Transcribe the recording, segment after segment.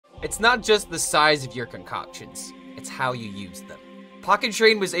It's not just the size of your concoctions, it's how you use them. Pocket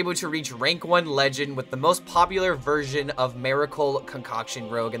Train was able to reach rank 1 legend with the most popular version of Miracle Concoction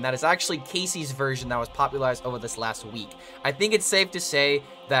Rogue, and that is actually Casey's version that was popularized over this last week. I think it's safe to say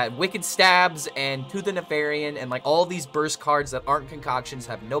that Wicked Stabs and Tooth and Nefarian and like all these burst cards that aren't concoctions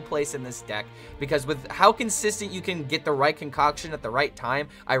have no place in this deck, because with how consistent you can get the right concoction at the right time,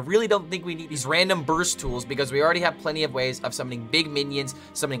 I really don't think we need these random burst tools, because we already have plenty of ways of summoning big minions,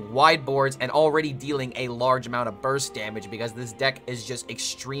 summoning wide boards, and already dealing a large amount of burst damage, because this deck is just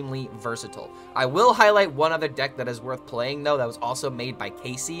extremely versatile. I will highlight one other deck that is worth playing though, that was also made by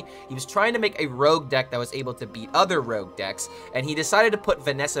Casey. He was trying to make a rogue deck that was able to beat other rogue decks, and he decided to put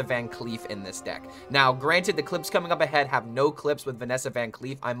Vanessa Van Cleef in this deck. Now, granted, the clips coming up ahead have no clips with Vanessa Van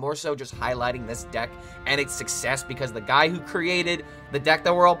Cleef. I'm more so just highlighting this deck and its success, because the guy who created the deck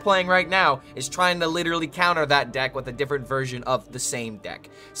that we're all playing right now is trying to literally counter that deck with a different version of the same deck.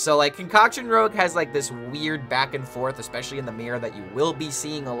 So, like, Concoction Rogue has, like, this weird back and forth, especially in the mirror, that you will be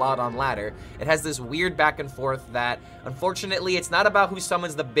seeing a lot on ladder. It has this weird back and forth that, unfortunately, it's not about who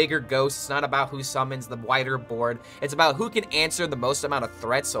summons the bigger ghost, it's not about who summons the wider board, it's about who can answer the most amount of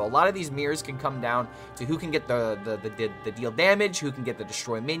threats. So a lot of these mirrors can come down to who can get the deal damage, who can get the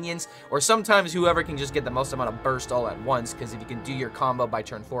destroy minions, or sometimes whoever can just get the most amount of burst all at once, because if you can do your combo by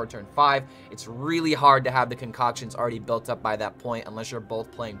turn 4 or turn 5, it's really hard to have the concoctions already built up by that point, unless you're both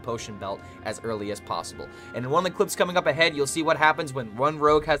playing Potion Belt as early as possible. And in one of the clips coming up ahead, you'll see what happens when one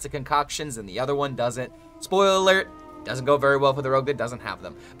rogue has the concoctions and the other one doesn't. Spoiler alert, doesn't go very well for the rogue that doesn't have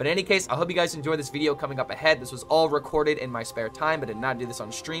them. But in any case, I hope you guys enjoyed this video coming up ahead. This was all recorded in my spare time, but did not do this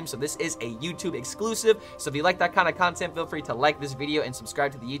on stream, so this is a YouTube exclusive. So if you like that kind of content, feel free to like this video and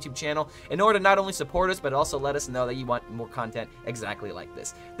subscribe to the YouTube channel in order to not only support us, but also let us know that you want more content exactly like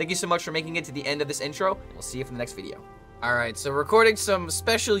this. Thank you so much for making it to the end of this intro, and we'll see you for the next video. Alright, so recording some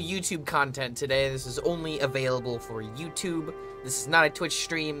special YouTube content today. This is only available for YouTube. This is not a Twitch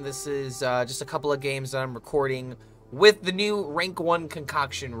stream. This is just a couple of games that I'm recording with the new rank 1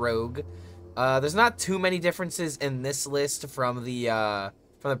 Concoction Rogue. There's not too many differences in this list from the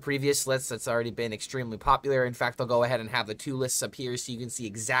previous list that's already been extremely popular. In fact, I'll go ahead and have the two lists up here so you can see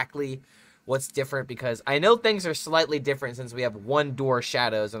exactly what's different, because I know things are slightly different since we have one Door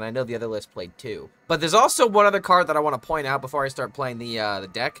Shadows, and I know the other list played 2. But there's also one other card that I want to point out before I start playing the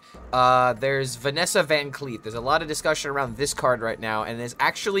deck. There's Vanessa Van Cleef. There's a lot of discussion around this card right now, and it's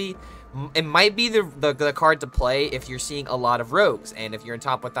actually, it might be the card to play if you're seeing a lot of rogues, and if you're in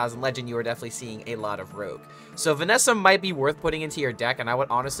top 1000 legend, you are definitely seeing a lot of rogue. So Vanessa might be worth putting into your deck, and I would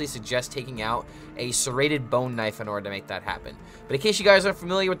honestly suggest taking out a serrated bone knife in order to make that happen. But in case you guys aren't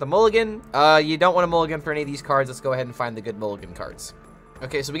familiar with the mulligan, you don't want a mulligan for any of these cards. Let's go ahead and find the good mulligan cards.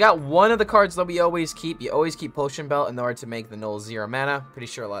 Okay, so we got one of the cards that we always keep. You always keep Potion Belt in order to make the Null 0 mana. Pretty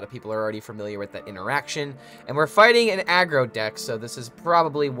sure a lot of people are already familiar with that interaction. And we're fighting an aggro deck, so this is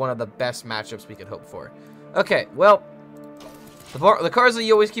probably one of the best matchups we could hope for. Okay, well, the cards that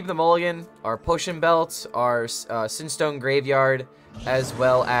you always keep in the mulligan are Potion Belt, are Sinstone Graveyard, as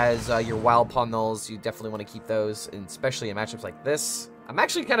well as your Wild Pawn Nulls. You definitely want to keep those, and especially in matchups like this. I'm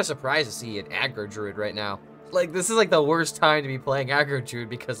actually kind of surprised to see an aggro Druid right now. Like, this is like the worst time to be playing aggro Druid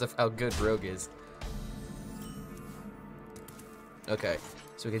because of how good Rogue is. Okay,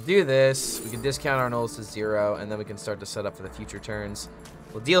 so we can do this. We can discount our nulls to 0, and then we can start to set up for the future turns.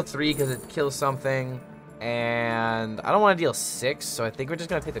 We'll deal 3 because it kills something, and I don't want to deal 6, so I think we're just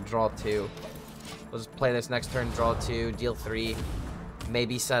going to take the draw 2. We'll just play this next turn, draw 2, deal 3,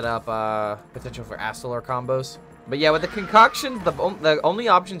 maybe set up potential for Astellar combos. But yeah, with the concoctions, the only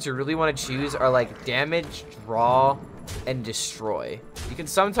options you really want to choose are like damage, draw, and destroy. You can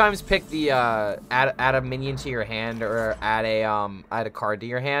sometimes pick the add a minion to your hand, or add a card to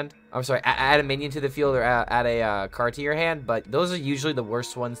your hand. I'm sorry, add a minion to the field, or add a card to your hand. But those are usually the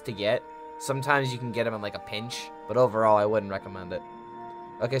worst ones to get. Sometimes you can get them in like a pinch, but overall I wouldn't recommend it.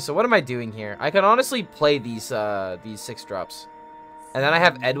 Okay, so what am I doing here? I can honestly play these 6 drops. And then I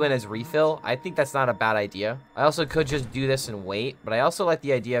have Edwin as refill. I think that's not a bad idea. I also could just do this and wait, but I also like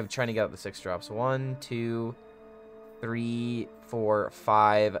the idea of trying to get out the 6 drops. 1, 2, 3, 4,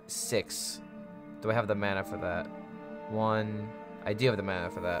 5, 6. Do I have the mana for that? 1. I do have the mana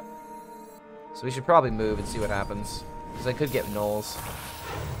for that. So we should probably move and see what happens, because I could get nulls.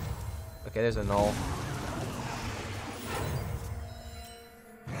 Okay, there's a null.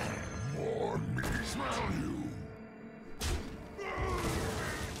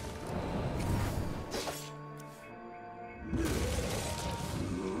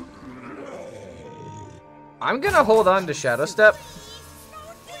 I'm gonna hold on to Shadow Step.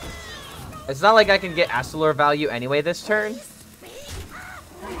 It's not like I can get Astellar value anyway this turn.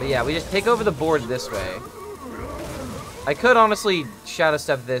 But yeah, we just take over the board this way. I could honestly Shadow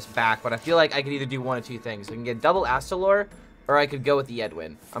Step this back, but I feel like I could either do one of two things. I can get double Astalor, or I could go with the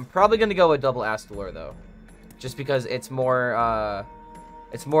Edwin. I'm probably going to go with double Astalor, though. Just because it's more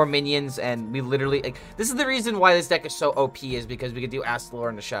minions, and we literally... Like, this is the reason why this deck is so OP, is because we could do Astalor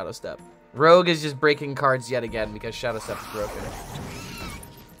and a Shadow Step. Rogue is just breaking cards yet again, because Shadow Step's broken.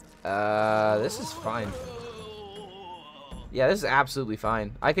 This is fine. Yeah, this is absolutely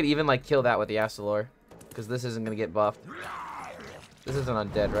fine. I could even, like, kill that with the Astalor. Because this isn't going to get buffed. This isn't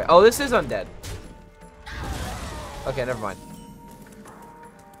undead, right? Oh, this is undead. Okay, never mind.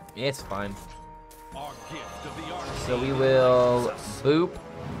 Yeah, it's fine. So we will boop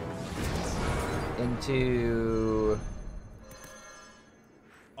into...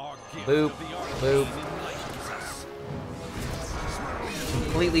 Boop, boop.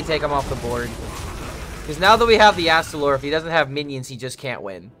 Completely take him off the board. Because now that we have the Astalor, if he doesn't have minions, he just can't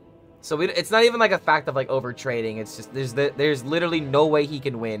win. So it's not even like a fact of like over trading. It's just there's literally no way he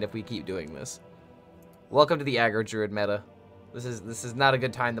can win if we keep doing this. Welcome to the aggro Druid meta. This is not a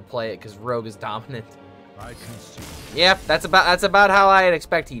good time to play it because Rogue is dominant. I can see. Yep, that's about how I'd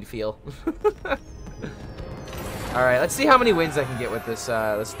expect he'd feel. All right, let's see how many wins I can get with this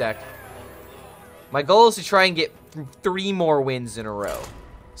this deck. My goal is to try and get 3 more wins in a row.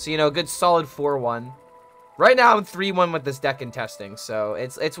 So, you know, a good solid 4-1. Right now, I'm 3-1 with this deck in testing, so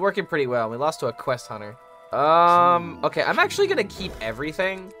it's working pretty well. We lost to a Quest Hunter. Okay, I'm actually gonna keep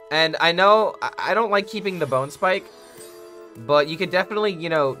everything. And I know I don't like keeping the Bone Spike, but you could definitely, you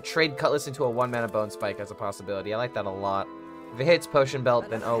know, trade Cutlass into a 1-mana Bone Spike as a possibility. I like that a lot. If it hits Potion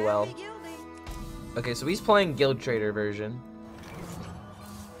Belt, then oh well. Okay, so he's playing Guild Trader version.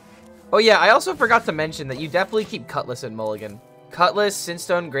 Oh yeah, I also forgot to mention that you definitely keep Cutlass in Mulligan. Cutlass,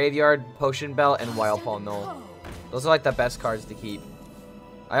 Sinstone Graveyard, Potion Belt, and Wildpaw Knoll. Those are like the best cards to keep.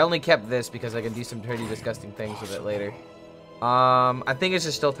 I only kept this because I can do some pretty disgusting things with it later. I think it's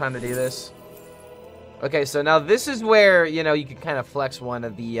just still time to do this. Okay, so now this is where, you know, you can kind of flex one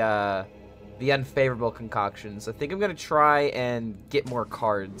of the unfavorable concoctions. I think I'm going to try and get more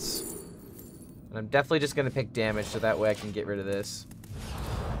cards. And I'm definitely just going to pick damage so that way I can get rid of this.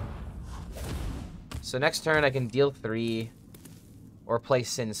 So next turn I can deal 3. Or play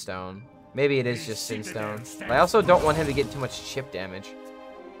Sinstone. Maybe it is just Sinstone. But I also don't want him to get too much chip damage.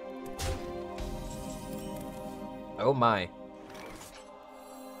 Oh my.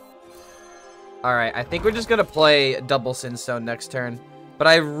 Alright, I think we're just gonna play double Sinstone next turn. But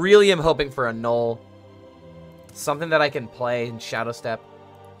I really am hoping for a Knoll. Something that I can play in Shadow Step.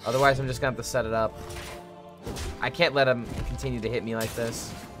 Otherwise, I'm just gonna have to set it up. I can't let him continue to hit me like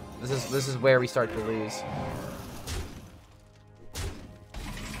this. This is where we start to lose.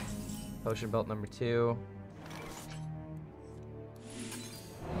 Potion Belt number 2.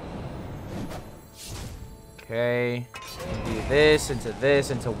 Okay. Do this into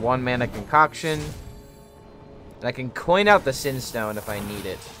 1-mana Concoction. And I can coin out the Sinstone if I need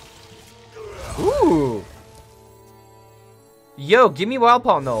it. Ooh! Yo, give me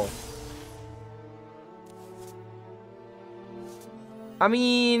Wildpaw Knoll. I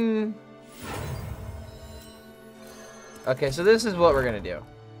mean... Okay, so this is what we're gonna do.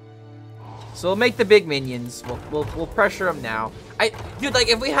 So we'll make the big minions. We'll pressure them now. Dude, like,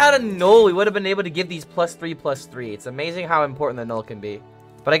 if we had a Knoll, we would have been able to give these +3/+3. It's amazing how important the Knoll can be.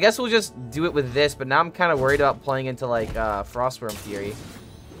 But I guess we'll just do it with this. But now I'm kind of worried about playing into like Frostworm Fury.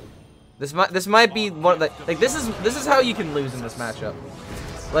 This might be one of the, like, this is how you can lose in this matchup.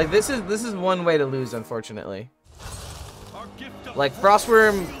 Like, this is one way to lose, unfortunately. Like,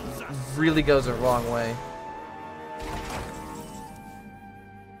 Frostworm really goes a wrong way.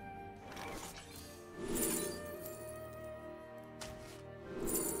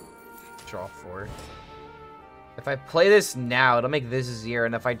 Draw 4. If I play this now, it'll make this 0,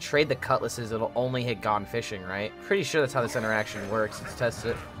 and if I trade the Cutlasses, it'll only hit Gone Fishing, right? Pretty sure that's how this interaction works. Let's test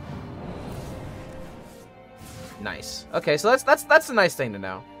it. Nice. Okay, so that's a nice thing to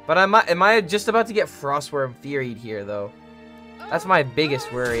know. But am I just about to get Frostworm Fury'd here, though? That's my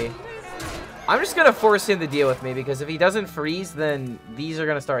biggest worry. I'm just gonna force him to deal with me, because if he doesn't freeze, then these are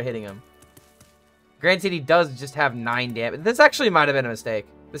gonna start hitting him. Granted, he does just have 9 damage. This actually might have been a mistake.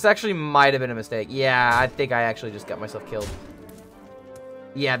 This actually might have been a mistake. Yeah, I think I actually just got myself killed.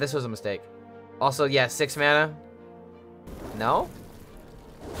 Yeah, this was a mistake. Also, yeah, 6 mana. No?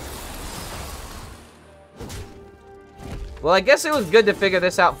 Well, I guess it was good to figure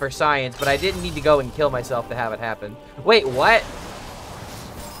this out for science, but I didn't need to go and kill myself to have it happen. Wait, what?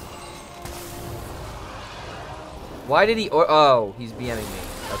 Why did he... Oh, he's BMing me.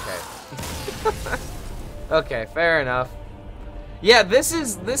 Okay. Okay, fair enough. Yeah, this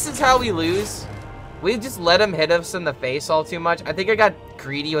is how we lose. We just let him hit us in the face all too much. I think I got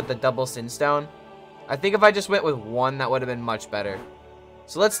greedy with the double Sinstone. I think if I just went with one, that would have been much better.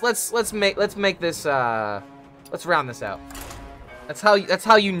 So let's make this let's round this out. That's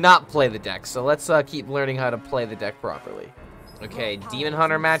how you not play the deck. So let's keep learning how to play the deck properly. Okay, Demon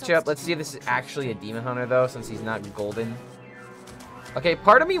Hunter matchup. Let's see if this is actually a Demon Hunter though, since he's not golden. Okay,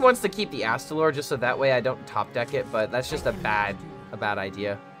 part of me wants to keep the Astalor just so that way I don't top deck it, but that's just a bad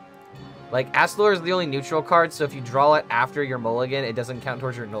idea. Like, Astalor is the only neutral card, so if you draw it after your Mulligan, it doesn't count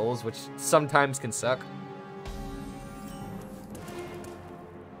towards your nulls, which sometimes can suck.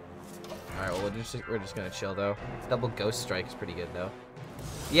 Alright, well, we're just gonna chill, though. Double Ghost Strike is pretty good, though.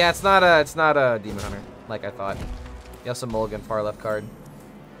 Yeah, it's not a Demon Hunter, like I thought. You also Mulligan far left card.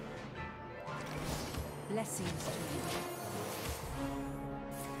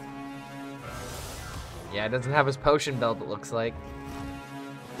 Yeah, it doesn't have his potion belt, it looks like.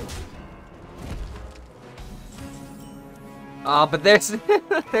 Oh, but there's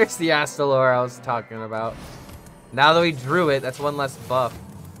there's the Astalor I was talking about. Now that we drew it, that's one less buff.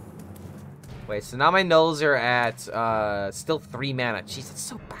 Wait, so now my nulls are at still 3 mana. Jeez, that's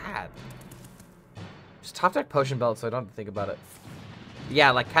so bad. Just top deck potion belt so I don't have to think about it. Yeah,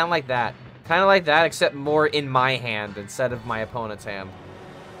 like kind of like that. Kind of like that, except more in my hand instead of my opponent's hand.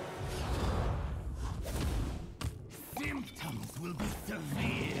 Symptoms will be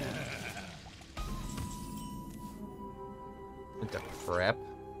severe. What the crap?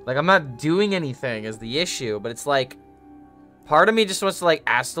 Like, I'm not doing anything is the issue, but it's like, part of me just wants to like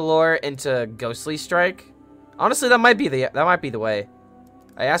Astalor into Ghostly Strike. Honestly, that might be the way.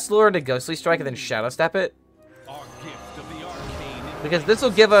 I Astalor into Ghostly Strike and then Shadow Step it. Because this will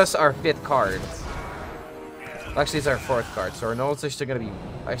give us our 5th card. Well, actually, it's our 4th card, so our nulls are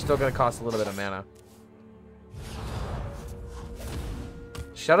still gonna cost a little bit of mana.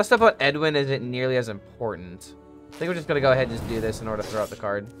 Shadow Step out Edwin isn't nearly as important. I think we're just gonna go ahead and just do this in order to throw out the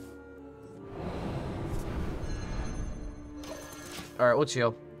card. Alright, we'll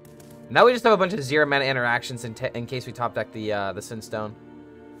chill. Now we just have a bunch of 0 mana interactions in case we top deck the Sinstone.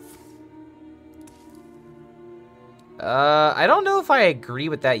 I don't know if I agree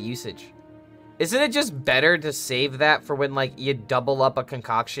with that usage. Isn't it just better to save that for when, like, you double up a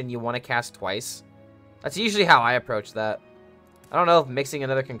concoction you want to cast twice? That's usually how I approach that. I don't know if mixing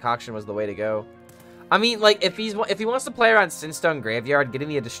another concoction was the way to go. I mean, like, if he wants to play around Sinstone Graveyard, getting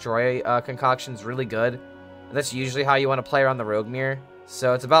the Destroy concoction is really good. That's usually how you want to play around the Rogue Mirror.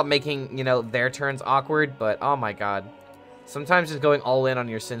 So it's about making, you know, their turns awkward, but oh my god. Sometimes just going all in on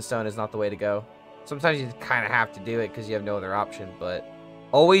your Sinstone is not the way to go. Sometimes you kind of have to do it because you have no other option, but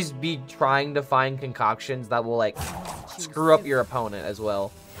always be trying to find concoctions that will, like, screw up your opponent as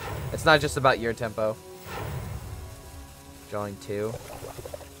well. It's not just about your tempo. Drawing 2.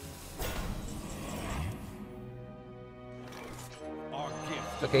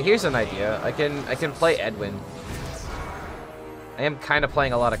 Okay, here's an idea. I can play Edwin. I am kind of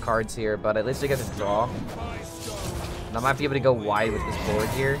playing a lot of cards here, but at least I get to draw. And I might be able to go wide with this board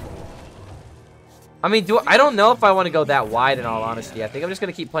here. I mean, I don't know if I want to go that wide, in all honesty. I think I'm just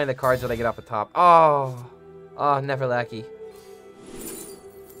going to keep playing the cards that I get off the top. Oh. Oh, never lackey.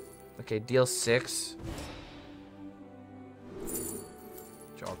 Okay, deal 6.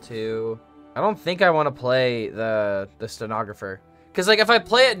 Draw 2. I don't think I want to play the Stenographer. Because, like, if I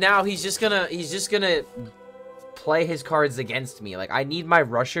play it now, he's just gonna play his cards against me. Like, I need my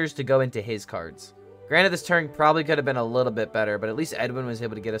rushers to go into his cards. Granted, this turn probably could have been a little bit better, but at least Edwin was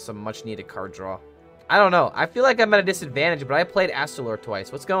able to get us some much-needed card draw. I don't know. I feel like I'm at a disadvantage, but I played Astalor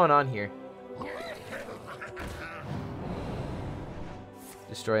twice. What's going on here?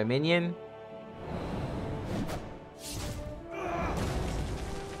 Destroy a minion.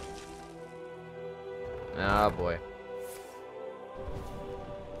 Oh, boy.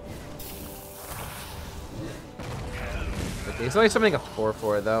 Okay, it's only something a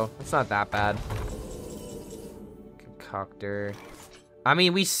 4/4, though. That's not that bad. Concoctor. I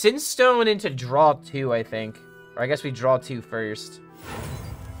mean, we Sinstone into draw 2, I think. Or I guess we draw 2 first.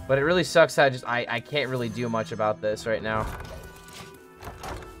 But it really sucks how I can't really do much about this right now.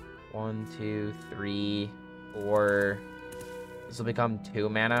 1, 2, 3, 4. This will become 2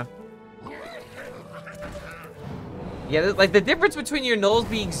 mana. Yeah, like the difference between your nulls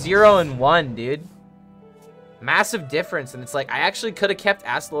being 0 and 1, dude. Massive difference. And it's like, I actually could have kept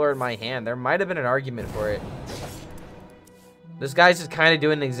Astalor in my hand. There might have been an argument for it. This guy's just kind of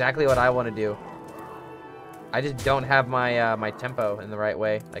doing exactly what I want to do. I just don't have my my tempo in the right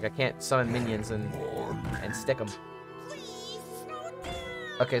way. Like, I can't summon minions and stick them.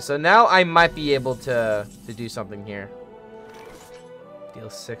 Okay, so now I might be able to do something here. Deal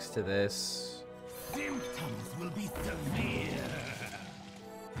 6 to this. Symptoms will be severe.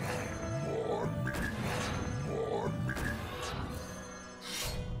 More meat. More meat.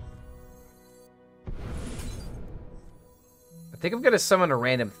 I think I'm gonna summon a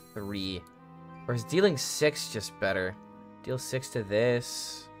random 3. Or is dealing 6 just better? Deal 6 to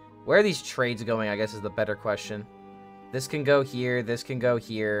this. Where are these trades going, I guess, is the better question. This can go here. This can go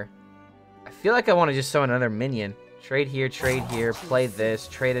here. I feel like I want to just summon another minion. Trade here, play this,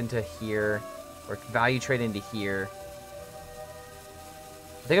 trade into here. Or value trade into here.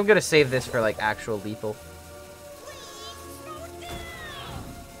 I think I'm gonna save this for, like, actual lethal.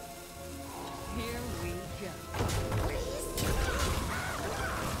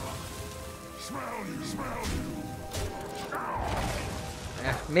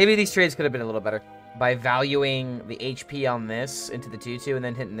 Maybe these trades could have been a little better. By valuing the HP on this into the 2/2 and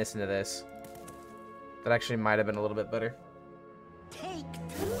then hitting this into this. That actually might have been a little bit better.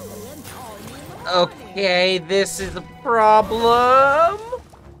 Okay, this is a problem.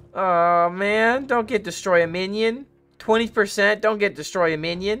 Oh man, don't get destroy a minion. 20%, don't get destroy a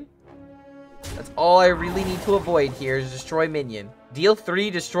minion. That's all I really need to avoid here is destroy minion. Deal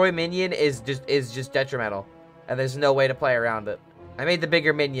 3, destroy minion is just detrimental. And there's no way to play around it. I made the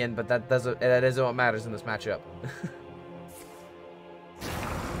bigger minion, but that isn't what matters in this matchup.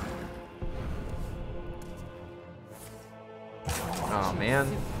 Oh man.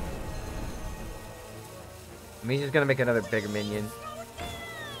 I mean, he's just gonna make another bigger minion.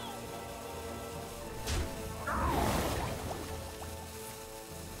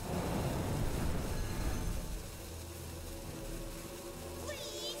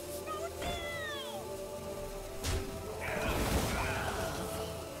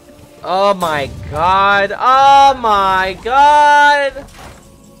 Oh my god. Oh my god.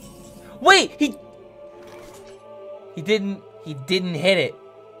 Wait, he didn't hit it.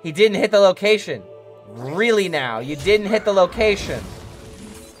 He didn't hit the location. Really now? You didn't hit the location.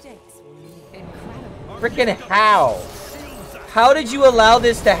 Frickin' how? How did you allow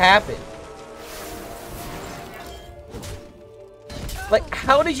this to happen? Like,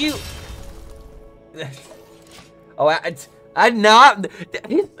 how did you... Oh, I'm not...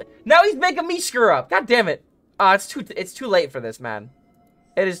 Now he's making me screw up. God damn it. It's too late for this, man.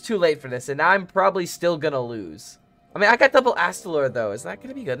 It is too late for this, and I'm probably still gonna lose. I mean, I got double Astalor, though. Is that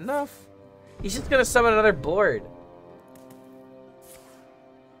gonna be good enough? He's just gonna summon another board.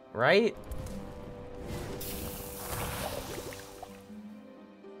 Right?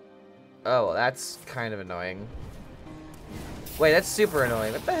 Oh, well, that's kind of annoying. Wait, that's super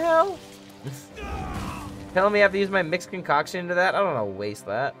annoying. What the hell? Telling me I have to use my mixed concoction into that? I don't want to waste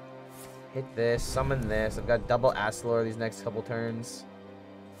that. Hit this, summon this. I've got double Astalor these next couple turns.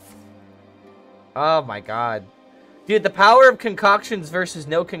 Oh my god. Dude, the power of concoctions versus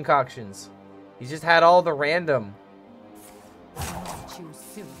no concoctions. He's just had all the random.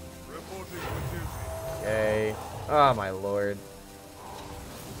 Okay. Oh my lord.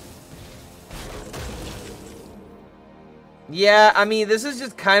 Yeah, I mean, this is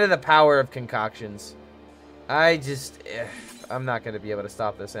just kind of the power of concoctions. I'm not going to be able to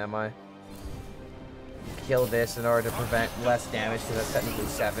stop this, am I? Kill this in order to prevent less damage, because that's technically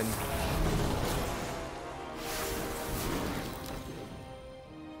 7.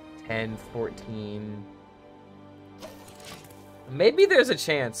 $10, 14. Maybe there's a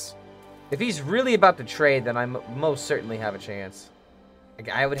chance. If he's really about to trade, then I most certainly have a chance.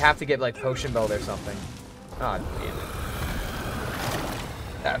 I would have to get, like, Potion Belt or something. Oh, damn it.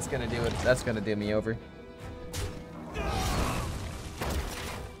 That's gonna do it. That's gonna do me over.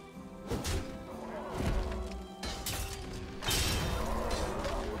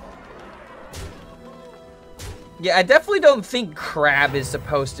 Yeah, I definitely don't think Crab is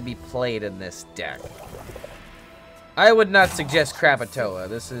supposed to be played in this deck. I would not suggest Krakatoa.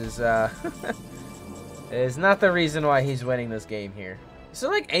 This is, is not the reason why he's winning this game here. Is there,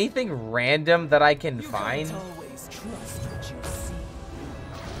 like, anything random that I can find?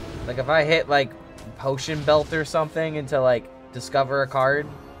 Like, if I hit, like, Potion Belt or something into, like, discover a card?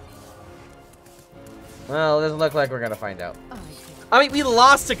 Well, it doesn't look like we're gonna find out. I mean, we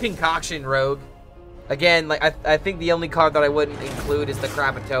lost to Concoction, Rogue. Again, like, I think the only card that I wouldn't include is the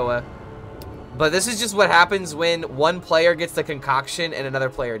Krakatoa. But this is just what happens when one player gets the Concoction and another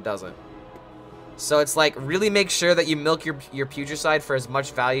player doesn't. So it's like, really make sure that you milk your Putricide for as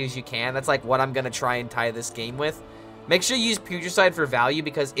much value as you can. That's like what I'm gonna try and tie this game with. Make sure you use Putricide for value,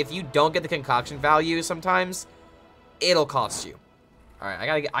 because if you don't get the Concoction value sometimes, it'll cost you. All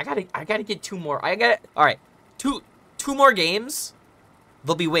right, I gotta get 2 more. All right, two more games,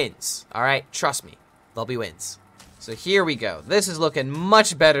 there'll be wins. All right, trust me, there'll be wins. So here we go. This is looking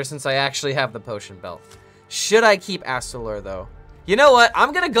much better since I actually have the potion belt. Should I keep Astalor though? You know what?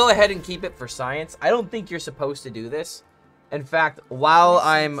 I'm gonna go ahead and keep it for science. I don't think you're supposed to do this. In fact, while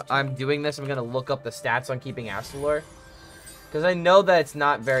I'm doing this, I'm gonna look up the stats on keeping Astalor, because I know that it's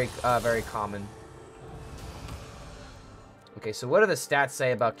not very common. Okay, so what do the stats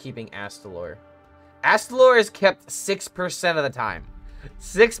say about keeping Astalor? Astalor is kept 6% of the time.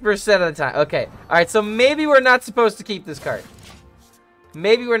 6% of the time. Okay. Alright, so maybe we're not supposed to keep this card.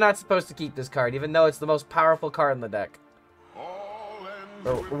 Maybe we're not supposed to keep this card, even though it's the most powerful card in the deck.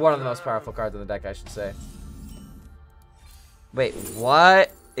 Or one of the most powerful cards in the deck, I should say. Wait,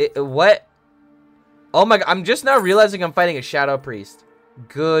 what? What? Oh my god, I'm just now realizing I'm fighting a Shadow Priest.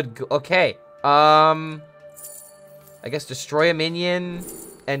 Good. Okay. I guess destroy a minion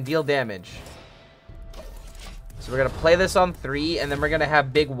and deal damage. So we're gonna play this on 3, and then we're gonna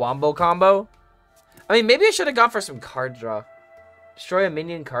have big wombo combo. I mean, maybe I should have gone for some card draw. Destroy a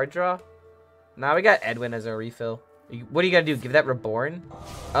minion, card draw. Now we got Edwin as a refill. What are you gonna do? Give that Reborn?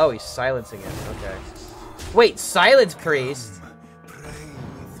 Oh, he's silencing it. Okay. Wait, Silence Priest?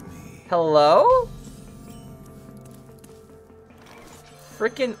 Hello?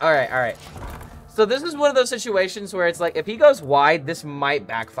 Freaking. Alright, alright. So this is one of those situations where it's like, if he goes wide, this might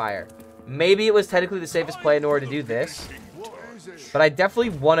backfire. Maybe it was technically the safest play in order to do this. But I definitely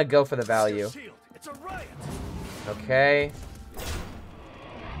want to go for the value. Okay.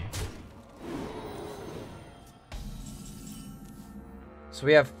 So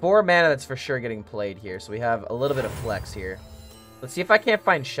we have 4 mana that's for sure getting played here. So we have a little bit of flex here. Let's see if I can't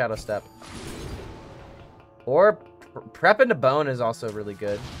find Shadow Step. Or Prep into Bone is also really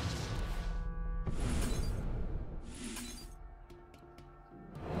good.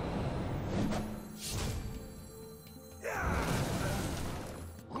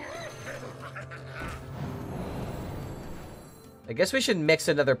 I guess we should mix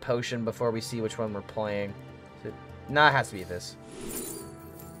another potion before we see which one we're playing. Nah, it has to be this.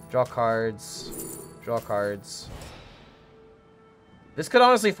 Draw cards. Draw cards. This could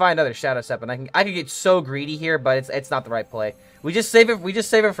honestly find another Shadow Step, and I could get so greedy here, but it's not the right play. We just save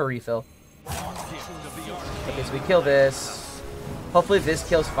it for refill. Okay, so we kill this. Hopefully this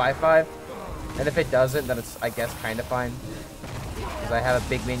kills 5/5. And if it doesn't, then it's, I guess, kind of fine. Because I have a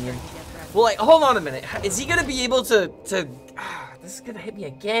big minion. Well, like, hold on a minute. Is he gonna be able to this is gonna hit me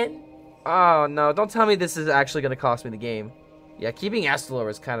again? Oh no, don't tell me this is actually gonna cost me the game. Yeah, keeping Astalor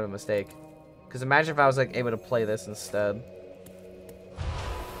was kind of a mistake. Because imagine if I was like able to play this instead.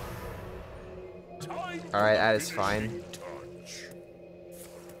 Alright, that is fine.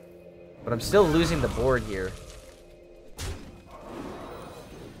 But I'm still losing the board here.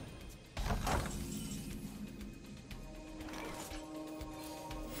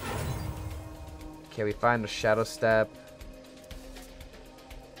 Okay, we find a Shadow Step.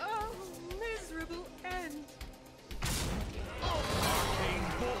 Oh, miserable end.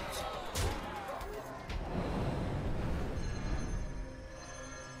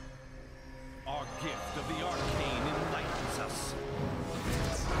 Our gift of the arcane enlightens us.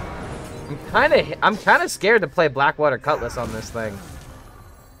 I'm kind of scared to play Blackwater Cutlass on this thing.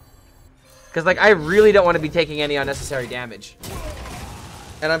 Cause like I really don't want to be taking any unnecessary damage.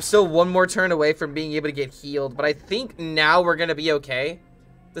 And I'm still one more turn away from being able to get healed, but I think now we're gonna be okay.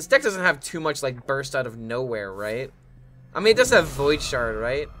 This deck doesn't have too much like burst out of nowhere, right? I mean, it does have Void Shard,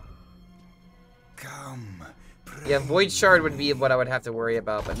 right? Come. Yeah, Void Shard would be what I would have to worry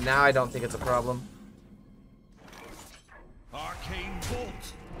about, but now I don't think it's a problem. Arcane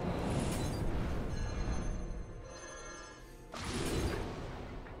bolt.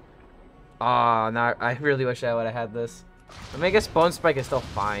 Aw, now I really wish I would have had this. I mean, I guess Bone Spike is still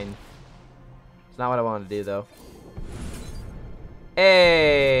fine. It's not what I wanted to do, though.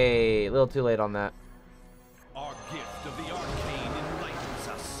 Hey, a little too late on that. Our gift of the arcane enlightens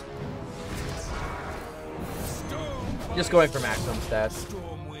us. Just going for maximum stats.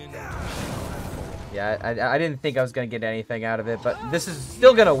 Stormwind. Yeah, I didn't think I was going to get anything out of it, but this is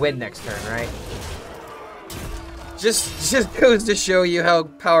still going to win next turn, right? Just goes to show you how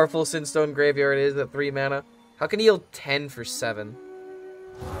powerful Sinstone Graveyard is at 3 mana. How can he heal 10 for 7?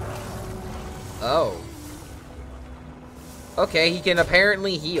 Oh. Okay, he can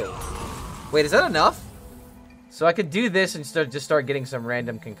apparently heal. Wait, is that enough? So I could do this and just start getting some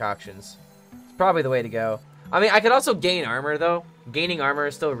random concoctions. It's probably the way to go. I mean, I could also gain armor, though. Gaining armor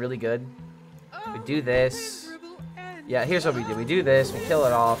is still really good. We do this. Yeah, here's what we do. We do this. We kill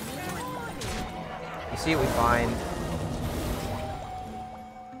it off. You see what we find.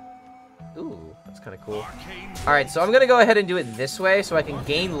 Ooh, that's kind of cool. Alright, so I'm going to go ahead and do it this way so I can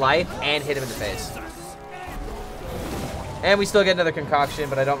gain life and hit him in the face. And we still get another concoction,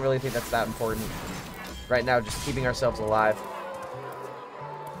 but I don't really think that's that important. Right now, just keeping ourselves alive.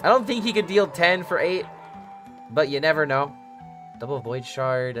 I don't think he could deal 10 for 8, but you never know. Double Void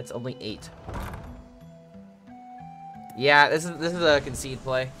Shard, that's only 8. Yeah, this is a concede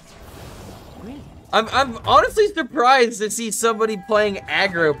play. I'm honestly surprised to see somebody playing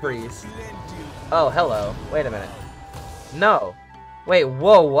Aggro Priest. Oh, hello. Wait a minute. No. Wait,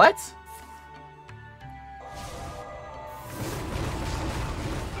 whoa, what?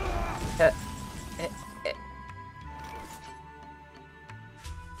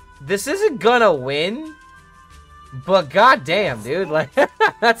 This isn't gonna win, but goddamn, dude, like that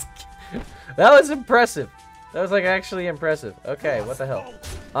was impressive. That was like actually impressive. Okay, what the hell?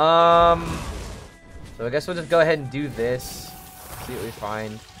 So I guess we'll just go ahead and do this. See what we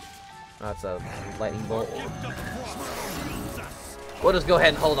find. Oh, that's a lightning bolt. We'll just go ahead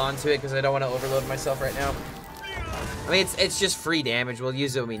and hold on to it because I don't want to overload myself right now. I mean, it's just free damage. We'll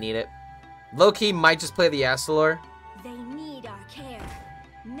use it when we need it. Low-key might just play the Astalor. They need our care.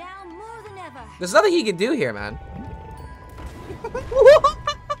 Now more than ever. There's nothing he can do here, man.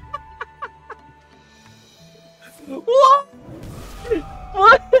 What?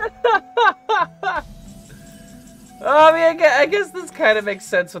 What? I mean, I guess this kind of makes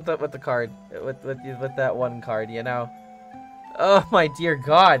sense with the card, with that one card, you know. Oh my dear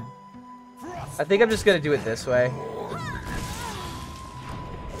God! I think I'm just gonna do it this way.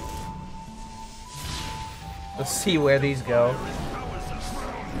 Let's see where these go.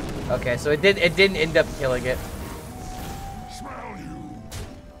 Okay, so it didn't end up killing it.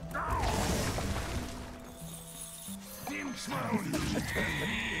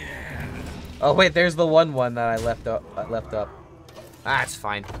 Oh wait, there's the one that I left up. Ah, it's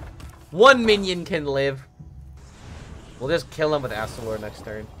fine. One minion can live. We'll just kill him with Astalor next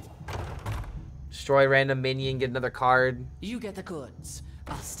turn. Destroy random minion, get another card. You get the goods.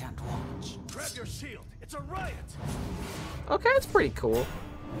 I'll stand watch. Grab your shield. It's a riot. Okay, that's pretty cool.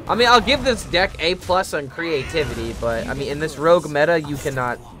 I mean, I'll give this deck A+ on creativity, but I mean, in this rogue meta, you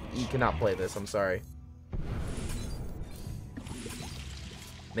cannot play this. I'm sorry.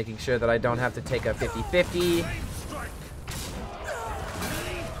 Making sure that I don't have to take a 50-50.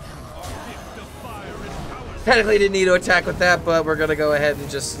 Technically didn't need to attack with that, but we're gonna go ahead and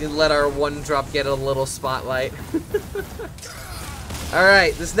just let our 1-drop get a little spotlight.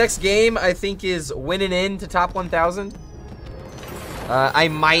 Alright, this next game I think is winning in to top 1,000. I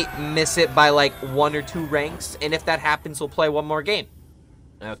might miss it by like 1 or 2 ranks, and if that happens, we'll play one more game.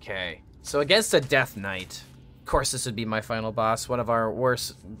 Okay, so against a Death Knight. Of course, this would be my final boss. One of our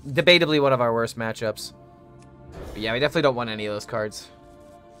worst, debatably one of our worst matchups. But yeah, we definitely don't want any of those cards.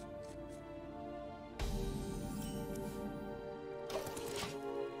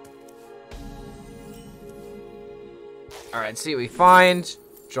 Alright, see what we find.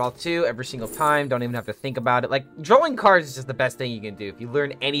 Draw 2 every single time. Don't even have to think about it. Like, drawing cards is just the best thing you can do if you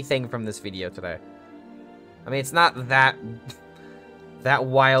learn anything from this video today. I mean, it's not that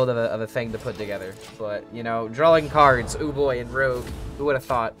wild of a thing to put together. But, you know, drawing cards, ooh boy, and Rogue. Who would have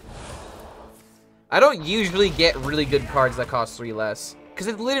thought? I don't usually get really good cards that cost 3 less. Because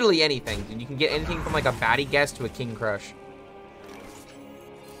it's literally anything. You can get anything from like a Batty Guest to a King Crush.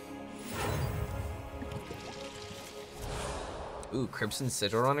 Ooh, Crimson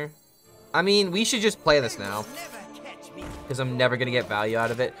Sigil Runner? I mean, we should just play this now. Because I'm never going to get value out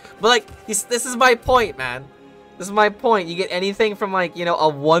of it. But like, this is my point, man. This is my point. You get anything from like, you know,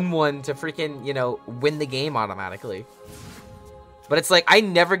 a 1-1 to freaking, you know, win the game automatically. But it's like, I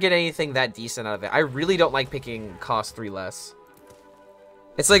never get anything that decent out of it. I really don't like picking cost 3 less.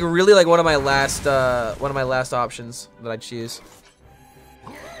 It's like really like one of my last options that I choose.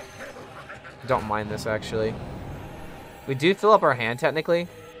 Don't mind this actually. We do fill up our hand technically,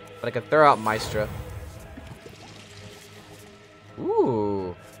 but I could throw out Maestra.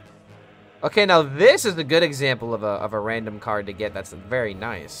 Ooh. Okay, now this is a good example of a random card to get that's very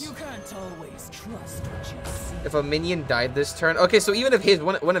nice. You can't always trust what you see. If a minion died this turn, okay, so even if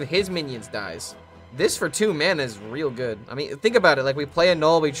one of his minions dies, this for 2 mana is real good. I mean, think about it. Like we play a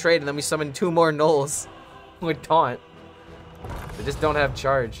null, we trade, and then we summon 2 more nulls with taunt. They just don't have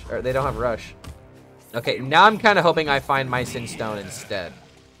charge, or they don't have rush. Okay, now I'm kind of hoping I find my Sin Stone instead,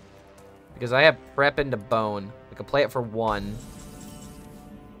 because I have prep into bone. I can play it for 1.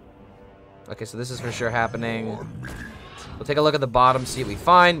 Okay, so this is for sure happening. We'll take a look at the bottom, see what we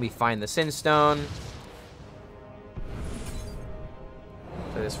find. We find the Sin Stone.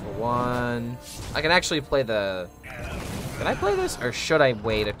 Play this for 1. I can actually play the... Can I play this? Or should I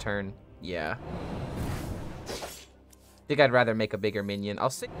wait a turn? Yeah. I think I'd rather make a bigger minion. I'll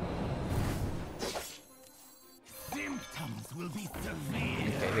see.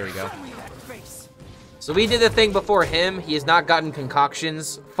 here we go. So we did the thing before him. He has not gotten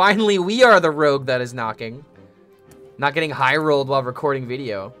concoctions. Finally, we are the rogue that is knocking. Not getting high rolled while recording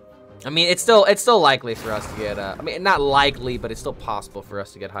video. I mean, it's still likely for us to get, I mean, not likely, but it's still possible for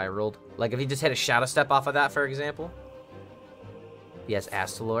us to get high rolled. Like if he just hit a Shadow Step off of that, for example. He has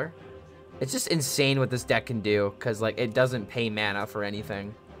Astalor. It's just insane what this deck can do, because like it doesn't pay mana for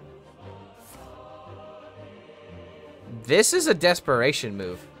anything. This is a desperation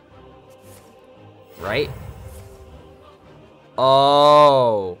move. Right?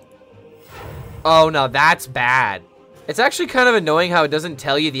 Oh. Oh no, that's bad. It's actually kind of annoying how it doesn't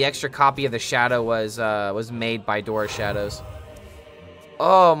tell you the extra copy of the shadow was made by Dora Shadows.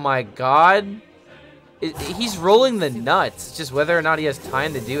 Oh my god. He's rolling the nuts. It's just whether or not he has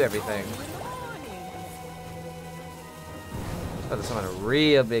time to do everything. About to summon a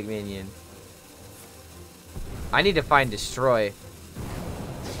real big minion. I need to find Destroy.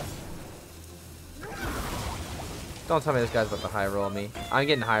 Don't tell me this guy's about to high roll me. I'm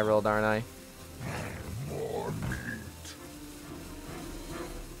getting high rolled, aren't I?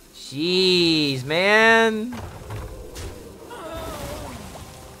 Jeez, man.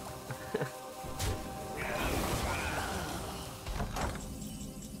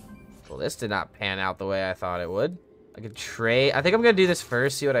 Well, this did not pan out the way I thought it would. I could trade. I think I'm gonna do this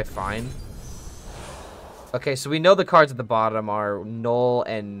first, see what I find. Okay, so we know the cards at the bottom are Null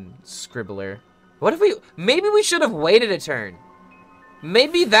and Scribbler. What if we... Maybe we should have waited a turn.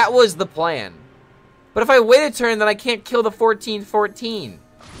 Maybe that was the plan. But if I wait a turn, then I can't kill the 14/14.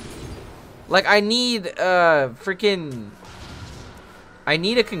 Like, I need, freaking... I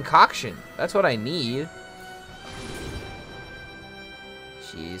need a concoction. That's what I need.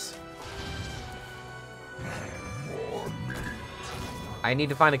 Jeez. I need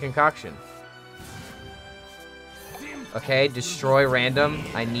to find a concoction. Okay, destroy random.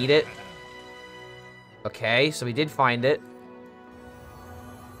 I need it. Okay, so we did find it.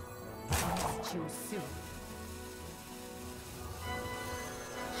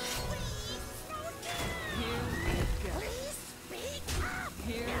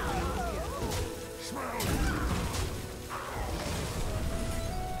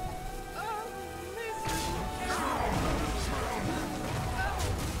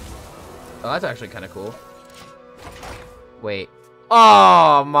 Oh, that's actually kind of cool. Wait.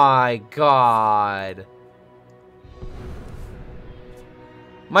 Oh my god.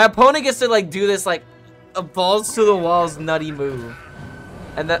 My opponent gets to like do this like a balls to the walls nutty move.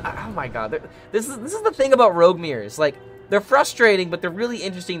 And then, oh my god. This is the thing about rogue mirrors. Like, they're frustrating, but they're really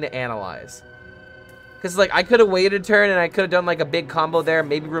interesting to analyze. Because like, I could have waited a turn and I could have done like a big combo there.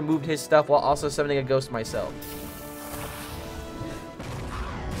 Maybe removed his stuff while also summoning a ghost myself.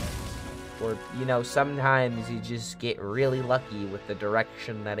 Or, you know, sometimes you just get really lucky with the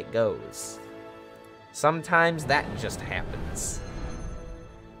direction that it goes. Sometimes that just happens.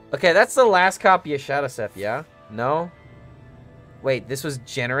 Okay, that's the last copy of Shadow Step, yeah? No? Wait, this was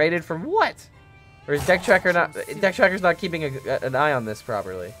generated from what? Or is Deck Tracker's not keeping an eye on this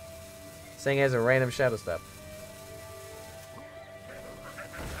properly? Saying it has a random Shadow Step.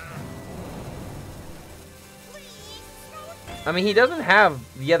 I mean, he doesn't have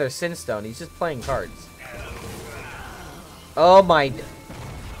the other Sin Stone. He's just playing cards. Oh my...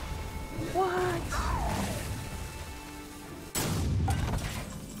 What?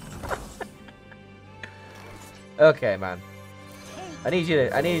 Okay, man. I need you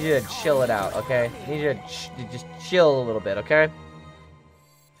to chill it out, okay? I need you to just chill a little bit, okay?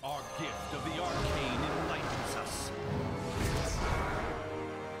 Our gift of the arcane enlightens us.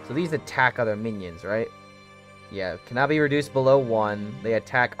 So these attack other minions, right? Yeah, cannot be reduced below 1. They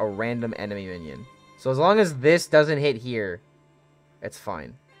attack a random enemy minion. So as long as this doesn't hit here, it's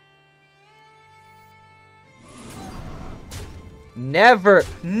fine. Never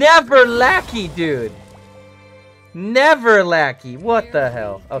lackey, dude. Never lackey. What the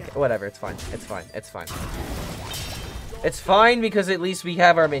hell? Okay, whatever. It's fine. It's fine. It's fine. It's fine because at least we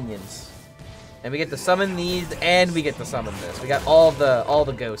have our minions. And we get to summon these and we get to summon this. We got all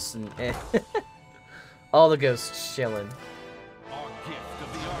the ghosts and all the ghosts chilling.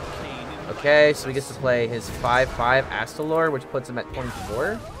 Okay, so he gets to play his 5/5 Astalor, which puts him at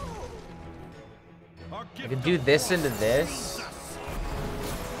 24. I can do this into this.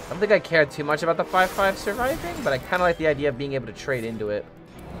 I don't think I care too much about the 5/5 surviving, but I kind of like the idea of being able to trade into it.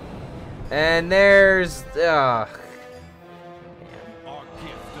 And there's... This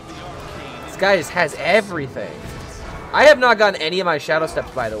guy just has everything. I have not gotten any of my Shadow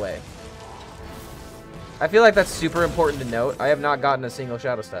Steps, by the way. I feel like that's super important to note. I have not gotten a single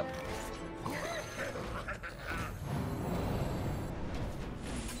Shadow Step.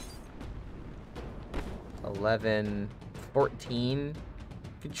 11, 14.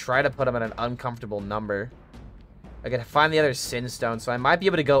 Could try to put him at an uncomfortable number. I could find the other Sin Stone, so I might be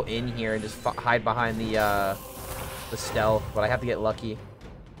able to go in here and just hide behind the stealth, but I have to get lucky.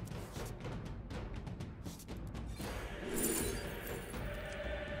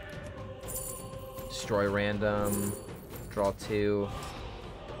 Destroy random. Draw 2.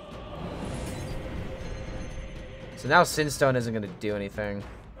 So now Sin Stone isn't going to do anything.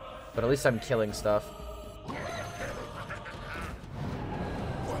 But at least I'm killing stuff.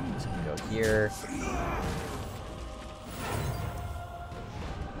 Go here.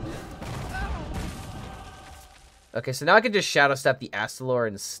 Okay, so now I can just Shadow Step the Astalor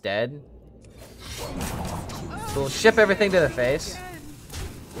instead. So we'll ship everything to the face.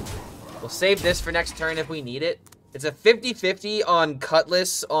 We'll save this for next turn if we need it. It's a 50-50 on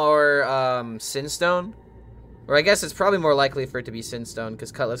Cutlass or Sinstone. Or I guess it's probably more likely for it to be Sinstone,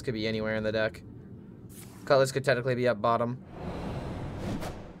 because Cutlass could be anywhere in the deck. Cutlass could technically be up bottom.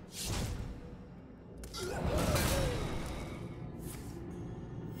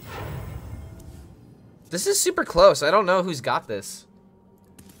 This is super close. I don't know who's got this.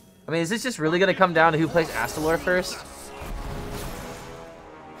 I mean, is this just really going to come down to who plays Astalor first?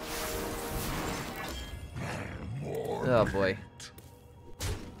 Oh boy.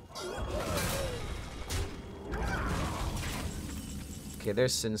 Okay,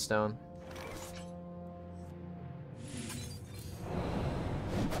 there's Sinstone.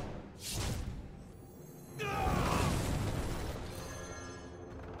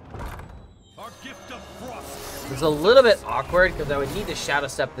 It's a little bit awkward because I would need to Shadow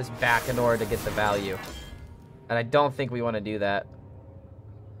Step this back in order to get the value. And I don't think we want to do that.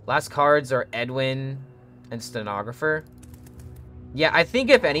 Last cards are Edwin and Stenographer. Yeah, I think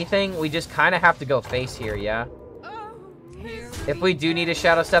if anything, we just kind of have to go face here, yeah? If we do need to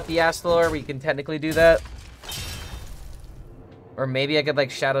Shadow Step the Astalor, we can technically do that. Or maybe I could,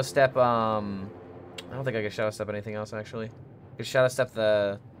 like, Shadow Step, I don't think I could Shadow Step anything else, actually. I could Shadow Step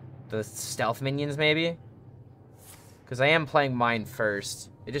the stealth minions, maybe? Because I am playing mine first.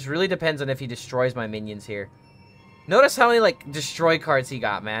 It just really depends on if he destroys my minions here. Notice how many, like, destroy cards he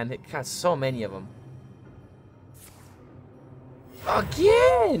got, man. It got so many of them.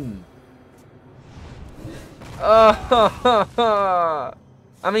 Again! I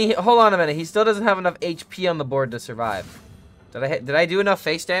mean, hold on a minute. He still doesn't have enough HP on the board to survive. Did I do enough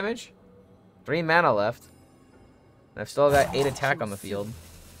face damage? 3 mana left. And I've still got 8 attack on the field.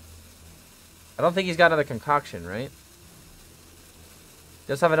 I don't think he's got another Concoction, right?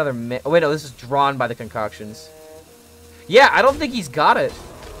 Does have another oh wait, no, this is drawn by the Concoctions. Yeah, I don't think he's got it.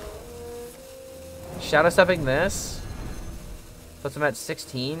 Shadow Stepping this. Puts him at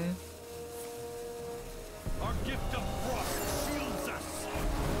 16. Our gift of frost shields us.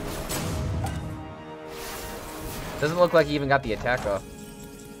 Doesn't look like he even got the attack off.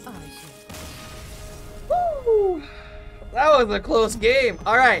 Woo! That was a close game.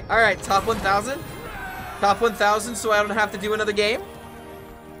 All right, top 1,000. Top 1,000 so I don't have to do another game.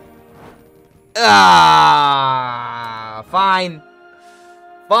 Ah, fine.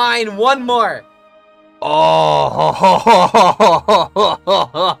 Fine, one more. Oh,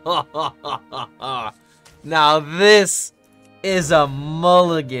 now this is a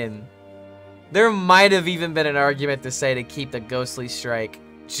mulligan. There might have even been an argument to say to keep the Ghostly Strike,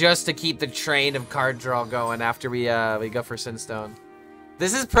 just to keep the train of card draw going after we go for Sinstone.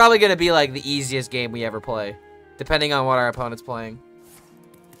 This is probably gonna be like the easiest game we ever play, depending on what our opponent's playing.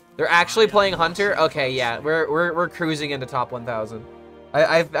 They're actually playing Hunter. Okay, yeah, we're cruising into top 1,000.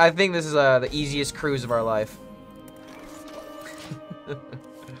 I think this is the easiest cruise of our life.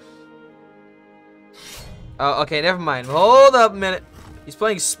 Oh, okay, never mind. Hold up a minute. He's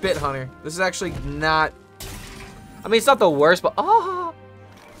playing Spit Hunter. This is actually not... I mean, it's not the worst, but... Oh!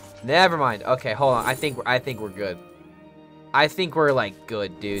 Never mind. Okay, hold on. I think we're good. I think we're, like,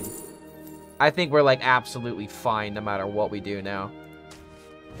 good, dude. I think we're, like, absolutely fine no matter what we do now.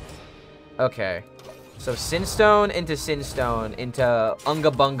 Okay. So, Sinstone into Unga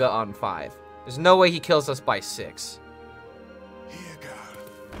Bunga on 5. There's no way he kills us by 6.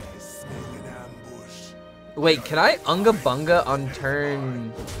 Wait, can I Unga Bunga on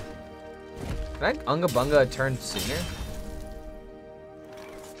turn... Can I Unga Bunga a turn sooner?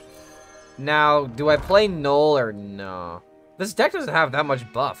 Now, do I play Null or no? This deck doesn't have that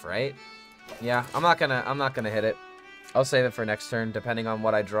much buff, right? Yeah, I'm not gonna hit it. I'll save it for next turn, depending on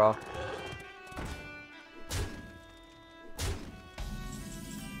what I draw.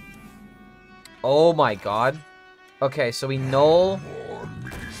 Oh my god. Okay, so we Null,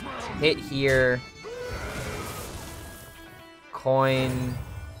 hit here, coin,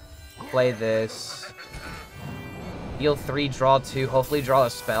 play this, Deal 3, draw 2. Hopefully draw a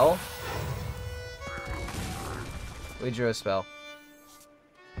spell. We drew a spell.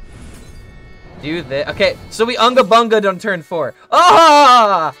 Do this. Okay, so we Unga Bunga'd on turn 4.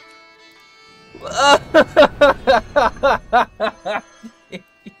 Ah!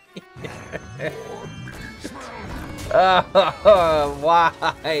 Why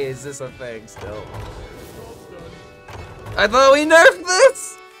is this a thing still? I thought we nerfed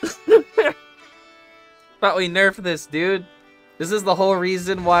this! Thought we nerfed this, dude. This is the whole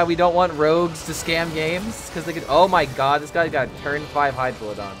reason why we don't want rogues to scam games. Because they could. Oh my god, this guy got turn 5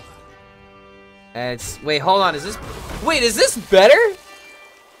 Hydlodon. And it's. Wait, hold on. Is this. Wait, is this better?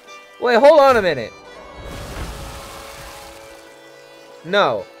 Wait, hold on a minute.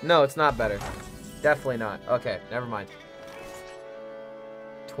 No, it's not better. Definitely not. Okay, never mind.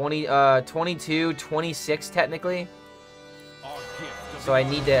 22, 26 technically. So I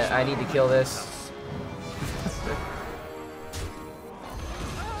need to kill this.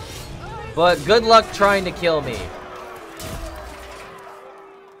 But good luck trying to kill me.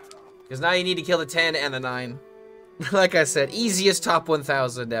 Because now you need to kill the 10 and the 9. Like I said, easiest top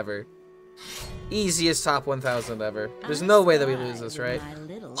 1,000 ever. Easiest top 1,000 ever. There's no way that we lose this, right?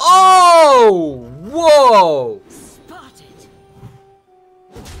 Oh! Whoa!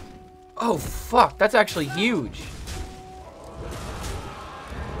 Oh, fuck. That's actually huge.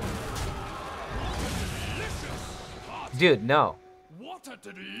 Dude, no.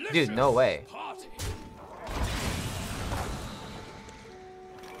 Dude, no way.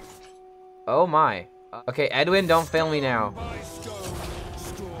 Oh my. Okay, Edwin, don't fail me now.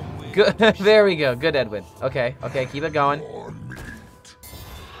 Good. There we go. Good, Edwin. Okay, keep it going.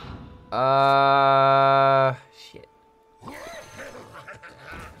 Shit.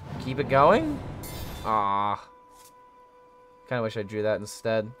 Keep it going? Aw. Kinda wish I drew that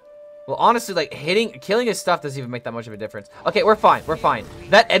instead. Well, honestly, like, killing his stuff doesn't even make that much of a difference. Okay, we're fine.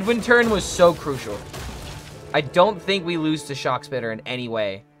 That Edwin turn was so crucial. I don't think we lose to Shockspitter in any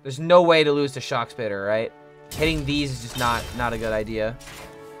way. There's no way to lose to Shockspitter, right? Hitting these is just not a good idea.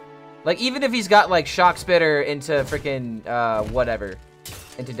 Like, even if he's got, like, Shockspitter into freaking, whatever.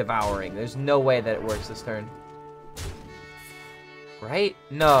 Into Devouring. There's no way that it works this turn. Right?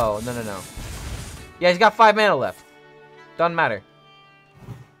 No. Yeah, he's got 5 mana left. Doesn't matter.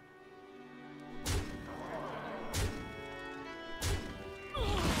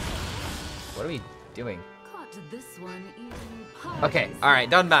 What are we doing? Okay, alright,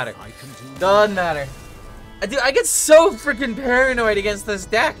 doesn't matter. Doesn't matter. Dude, I get so freaking paranoid against this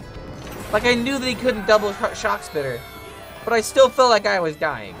deck. Like, I knew that he couldn't double Shockspitter, but I still felt like I was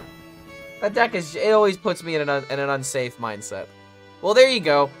dying. That deck it always puts me in an unsafe mindset. Well, there you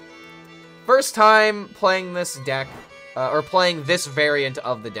go. First time playing this deck, or playing this variant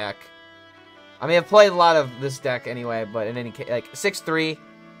of the deck. I mean, I've played a lot of this deck anyway, but in any case, like, 6-3.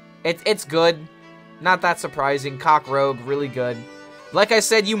 It's good. Not that surprising. Cock Rogue, really good. Like I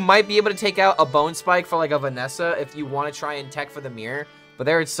said, you might be able to take out a Bone Spike for, like, a Vanessa if you want to try and tech for the mirror. But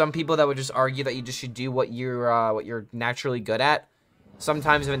there are some people that would just argue that you just should do what you're naturally good at.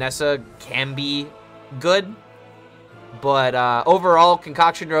 Sometimes Vanessa can be good. But overall,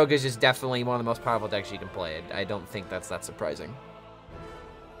 Concoction Rogue is just definitely one of the most powerful decks you can play. I don't think that's that surprising.